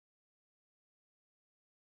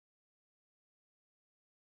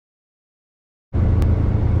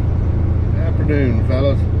afternoon,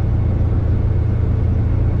 fellas.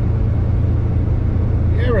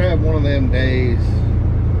 You ever have one of them days,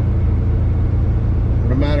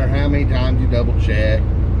 no matter how many times you double check,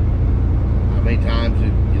 how many times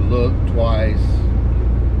you look twice,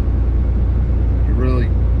 you really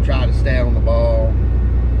try to stay on the ball,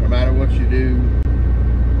 no matter what you do,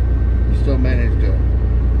 you still manage to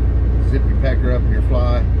zip your pecker up in your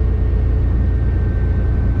fly?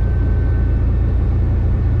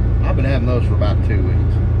 I've been having those for about 2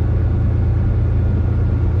 weeks.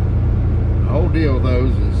 The whole deal with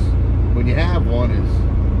those is, when you have one, is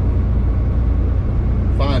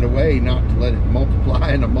find a way not to let it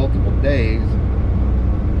multiply into multiple days.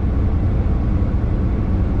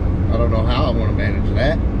 I don't know how I'm going to manage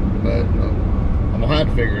that, but I'm going to have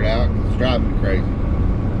to figure it out because it's driving me crazy.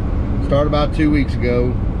 Started about 2 weeks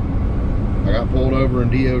ago. I got pulled over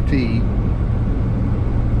in DOT.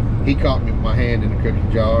 He caught me with my hand in a cookie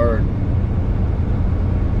jar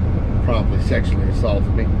and promptly sexually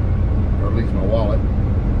assaulted me, or at least my wallet.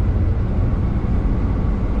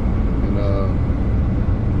 And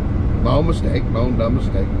my own mistake, my own dumb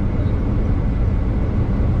mistake.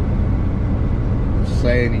 It's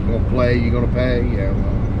saying you're gonna play, you're gonna pay. Yeah,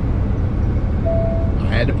 well, I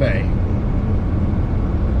had to pay.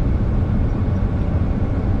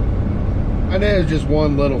 And it was just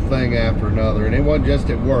one little thing after another, and it wasn't just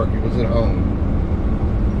at work, it was at home.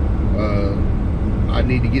 I'd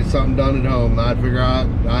need to get something done at home, and I'd figure out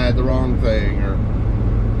I had the wrong thing, or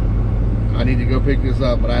I need to go pick this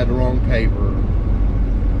up, but I had the wrong paper,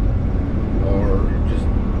 or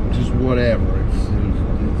just whatever. It's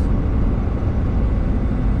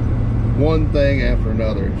one thing after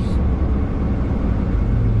another.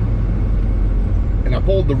 And I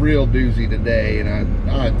pulled the real doozy today, and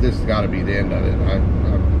this has got to be the end of it.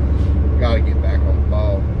 I've got to get back on the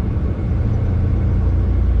ball.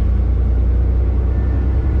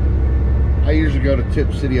 I usually go to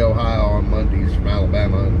Tip City, Ohio on Mondays from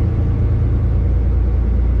Alabama.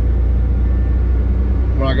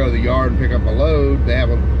 When I go to the yard and pick up a load, they have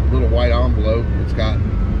a little white envelope that's got,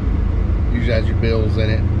 usually has your bills in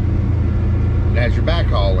it. It has your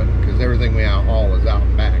backhaul in it, because everything we haul is out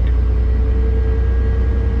and back.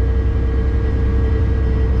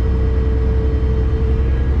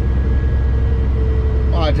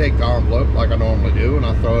 I take the envelope like I normally do, and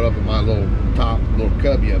I throw it up in my little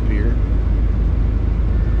cubby up here.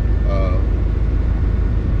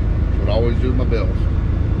 That's what I always do with my bills.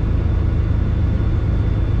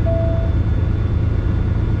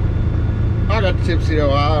 I got to Tip City,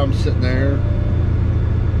 Ohio. I'm sitting there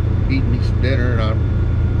eating me some dinner, and I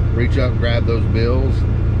reach up and grab those bills,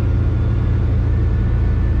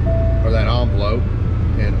 or that envelope,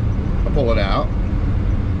 and I pull it out,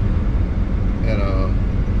 and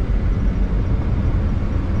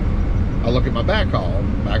I look at my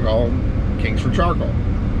backhaul Kingsford Charcoal.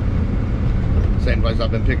 Same place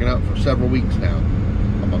I've been picking up for several weeks now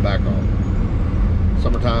on my backhaul.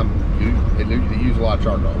 Summertime, they use a lot of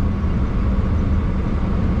charcoal.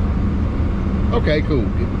 Okay, cool.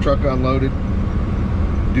 Get the truck unloaded,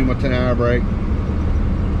 do my 10-hour break.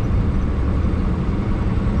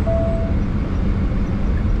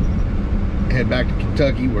 Head back to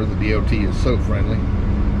Kentucky, where the DOT is so friendly.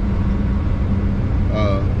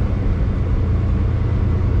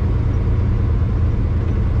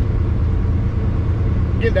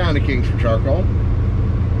 Get down to Kingsford Charcoal,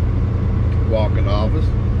 walk in the office,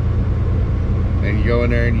 and you go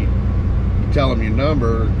in there and you tell them your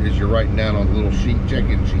number as you're writing down on the little sheet,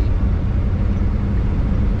 check-in sheet.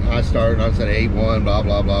 I said 81, blah,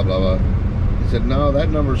 blah, blah, blah, blah. He said, no,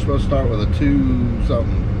 that number is supposed to start with a 2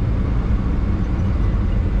 something.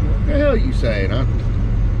 What the hell are you saying? I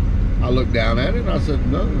looked down at it and I said,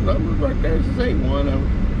 no, the number's right there. It says 81.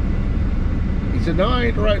 He said, no, I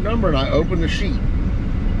ain't the right number. And I opened the sheet.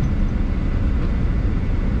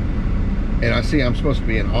 And I see I'm supposed to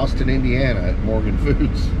be in Austin, Indiana at Morgan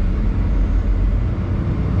Foods.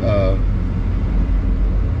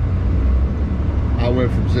 I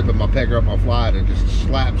went from zipping my pecker up my fly to just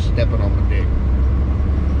slap stepping on my dick.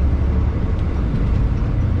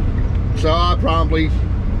 So I promptly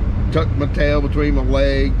tucked my tail between my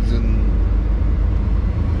legs and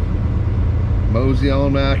mosey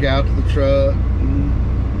on back out to the truck and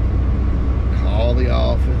call the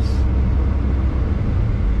office.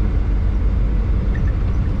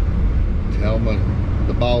 Tell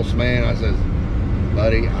the boss man, I says,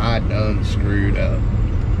 buddy, I done screwed up.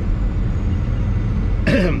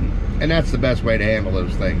 And that's the best way to handle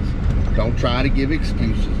those things. Don't try to give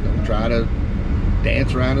excuses. Don't try to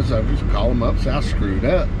dance around the subject. Call them up, say I screwed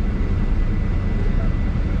up.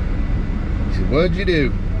 He said, what'd you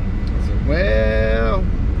do? I said, Well,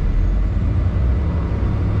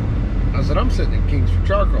 I said, I'm sitting in Kingsford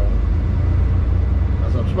Charcoal.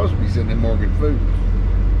 I said, I'm supposed to be sitting in Morgan Foods.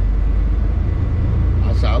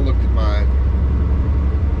 I said, I looked at my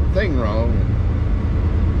thing wrong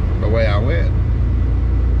and the way I went.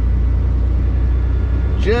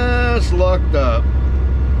 Just looked up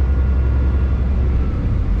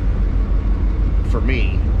for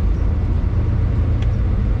me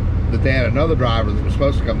that they had another driver that was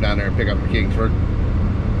supposed to come down there and pick up in Kingsford.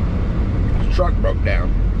 His truck broke down,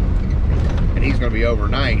 and he's going to be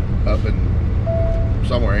overnight up in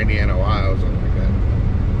somewhere, Indiana, Ohio, something like that.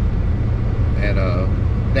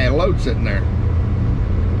 And they had a load sitting there.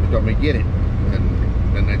 They told me to get it,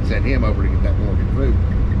 and then they'd send him over to get that Morgan food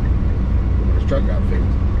when his truck got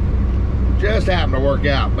fixed. Just happened to work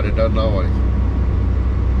out, but it doesn't always.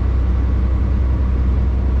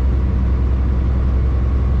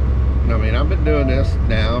 I mean, I've been doing this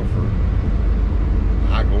now for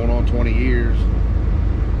going on 20 years.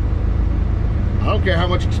 I don't care how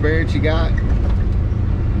much experience you got.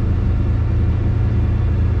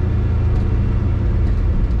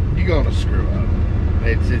 You're gonna screw up.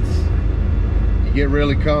 It's you get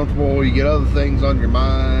really comfortable, you get other things on your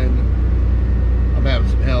mind. I'm having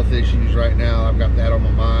some health issues right now. I've got that on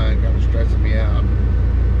my mind, kind of stressing me out.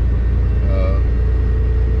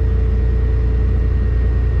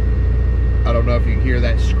 I don't know if you can hear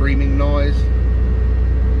that screaming noise.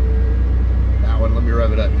 That one, let me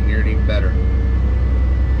rev it up. You can hear it even better.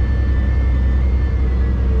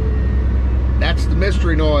 That's the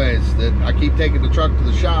mystery noise that I keep taking the truck to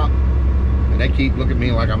the shop, and they keep looking at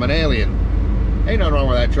me like I'm an alien. Ain't nothing wrong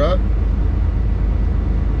with that truck.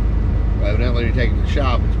 Well, evidently, when you take it to the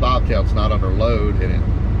shop, it's bobtail, it's not under load, and it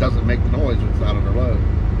doesn't make the noise when it's not under load.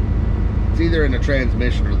 It's either in the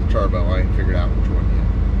transmission or the turbo. I ain't figured out which one yet.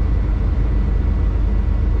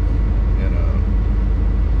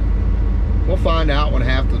 We'll find out when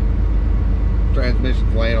half the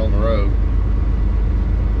transmission's laying on the road.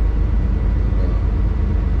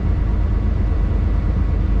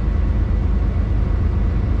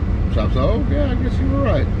 So I'm saying, oh yeah, I guess you were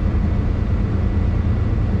right.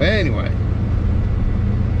 But anyway,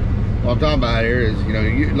 what I'm talking about here is, you know,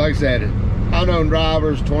 like I said, I've known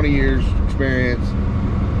drivers, 20 years experience,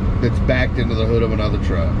 that's backed into the hood of another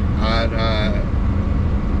truck.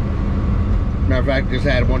 Matter of fact, just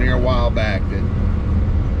had one here a while back that,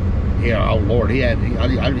 oh Lord, he's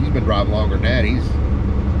been driving longer than that.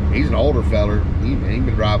 He's an older feller. He's been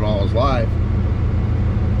driving all his life,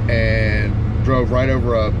 and drove right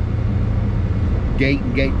over a gate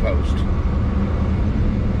and gate post.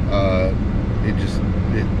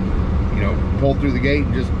 It pulled through the gate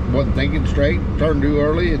and just wasn't thinking straight, turned too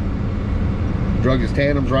early, and drug his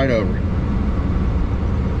tandems right over it.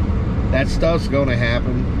 That stuff's going to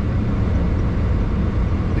happen.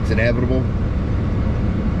 It's inevitable.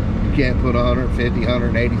 You can't put 150,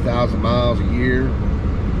 180,000 miles a year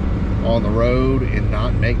on the road and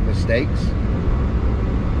not make mistakes.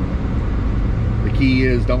 The key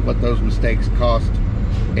is, don't let those mistakes cost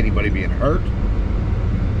anybody being hurt,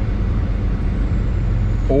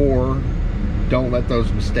 or don't let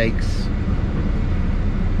those mistakes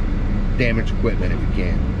damage equipment if you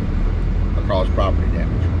can, or cause property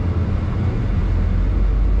damage.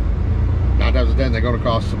 9 times out of 10, they're going to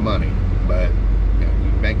cost some money, but you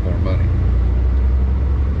can make more money.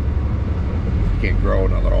 You can't grow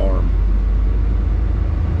another arm.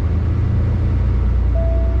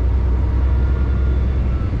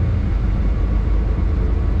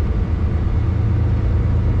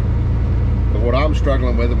 But what I'm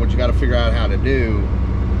struggling with, and what you got to figure out how to do,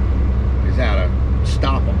 is how to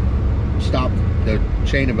stop them. Stop the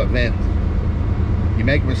chain of events. You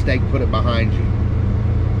make a mistake, put it behind you.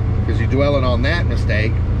 Because you're dwelling on that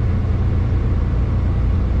mistake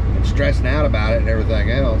and stressing out about it and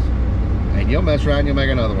everything else, and you'll mess around and you'll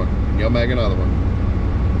make another one, and you'll make another one.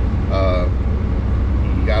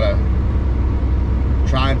 You gotta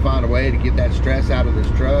try and find a way to get that stress out of this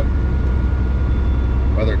truck,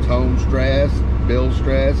 whether it's home stress, bill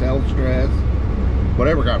stress, health stress,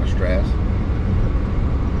 whatever kind of stress.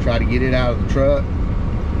 Try to get it out of the truck,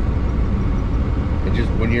 and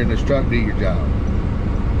just when you're in this truck, do your job.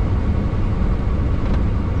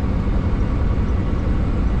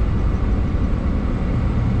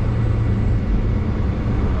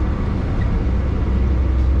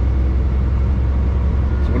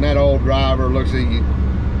 That old driver looks at you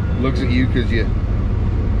because you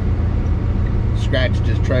scratched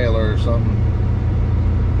his trailer or something,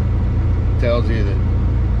 tells you that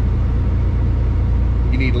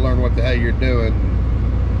you need to learn what the hell you're doing,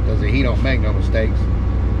 because he don't make no mistakes.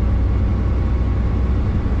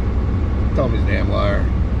 Tell me he's a damn liar.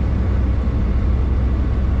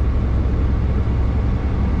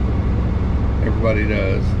 Everybody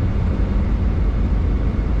does.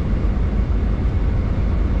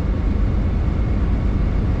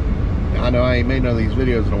 I know I ain't made none of these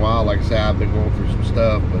videos in a while. Like I said, I've been going through some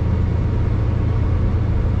stuff, but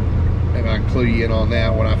maybe I can clue you in on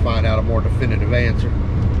that when I find out a more definitive answer.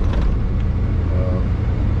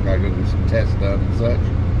 Gotta go get some tests done and such.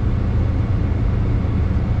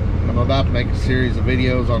 I'm about to make a series of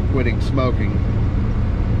videos on quitting smoking.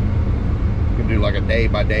 I'm gonna do like a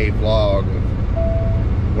day-by-day vlog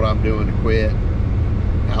of what I'm doing to quit,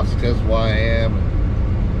 how successful I am,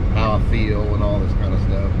 and how I feel, and all this kind of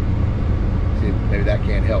stuff. See if maybe that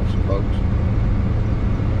can't help some folks.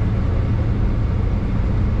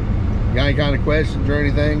 Got any kind of questions or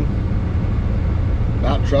anything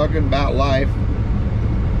about trucking, about life?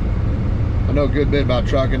 I know a good bit about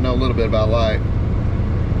trucking, know a little bit about life.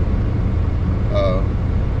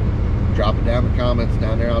 Drop it down in the comments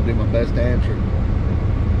down there. I'll do my best to answer it.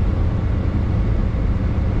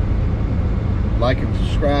 Like and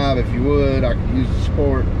subscribe if you would. I could use the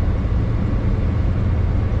support.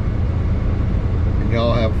 And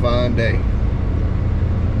y'all have a fine day.